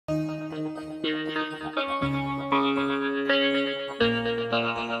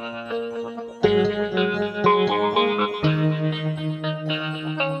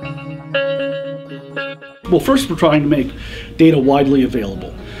Well, first we're trying to make data widely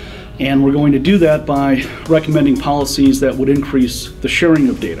available. And we're going to do that by recommending policies that would increase the sharing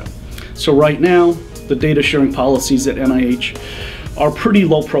of data. So right now, the data sharing policies at NIH are pretty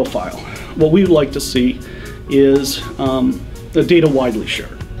low profile. What we would like to see is the data widely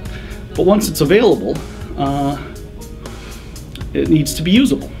shared. But once it's available, it needs to be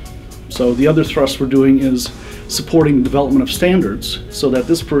usable. So the other thrust we're doing is supporting the development of standards so that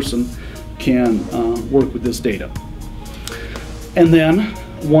this person can work with this data. And then,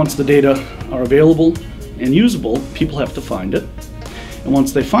 once the data are available and usable, people have to find it. And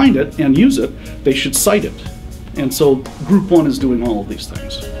once they find it and use it, they should cite it. And so Group 1 is doing all of these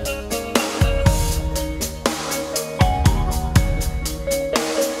things.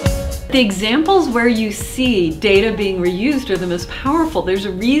 The examples where you see data being reused are the most powerful. There's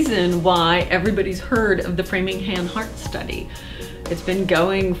a reason why everybody's heard of the Framingham Heart Study. It's been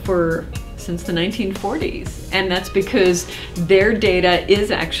going since the 1940s, and that's because their data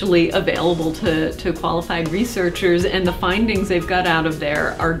is actually available to qualified researchers, and the findings they've got out of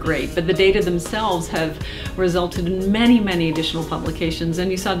there are great. But the data themselves have resulted in many, many additional publications,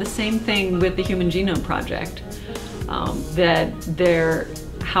 and you saw the same thing with the Human Genome Project,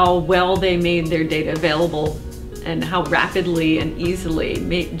 how well they made their data available and how rapidly and easily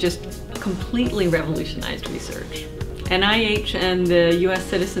just completely revolutionized research. NIH and the US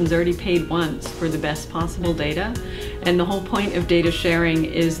citizens already paid once for the best possible data, and the whole point of data sharing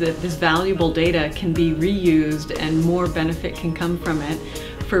is that this valuable data can be reused and more benefit can come from it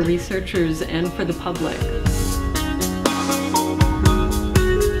for researchers and for the public.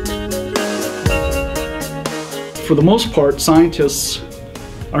 For the most part, scientists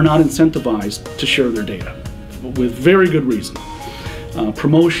are not incentivized to share their data, with very good reason.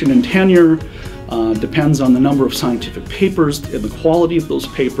 Promotion and tenure depends on the number of scientific papers and the quality of those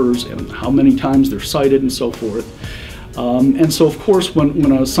papers and how many times they're cited and so forth. And so of course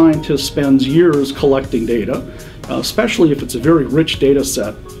when a scientist spends years collecting data, especially if it's a very rich data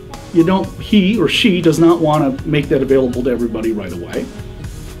set, he or she does not want to make that available to everybody right away.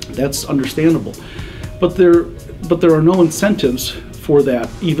 That's understandable. But there are no incentives for that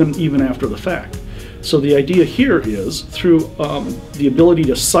even after the fact. So the idea here is through the ability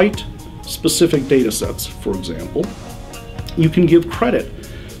to cite specific data sets, for example, you can give credit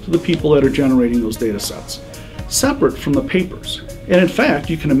to the people that are generating those data sets, separate from the papers. And in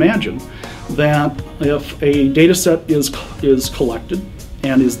fact, you can imagine that if a data set is collected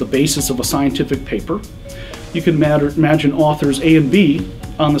and is the basis of a scientific paper, you can imagine authors A and B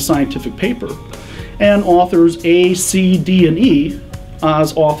on the scientific paper, and authors A, C, D, and E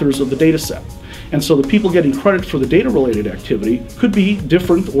as authors of the data set. And so the people getting credit for the data-related activity could be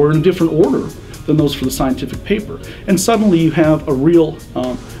different or in a different order than those for the scientific paper. And suddenly you have a real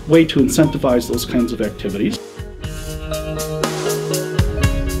way to incentivize those kinds of activities.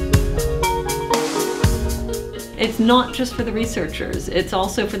 It's not just for the researchers, it's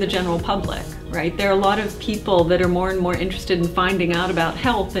also for the general public, right? There are a lot of people that are more and more interested in finding out about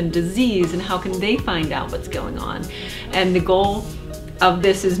health and disease and how can they find out what's going on. And the goal of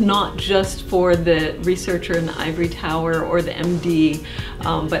this is not just for the researcher in the ivory tower or the MD,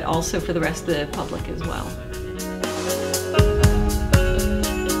 but also for the rest of the public as well.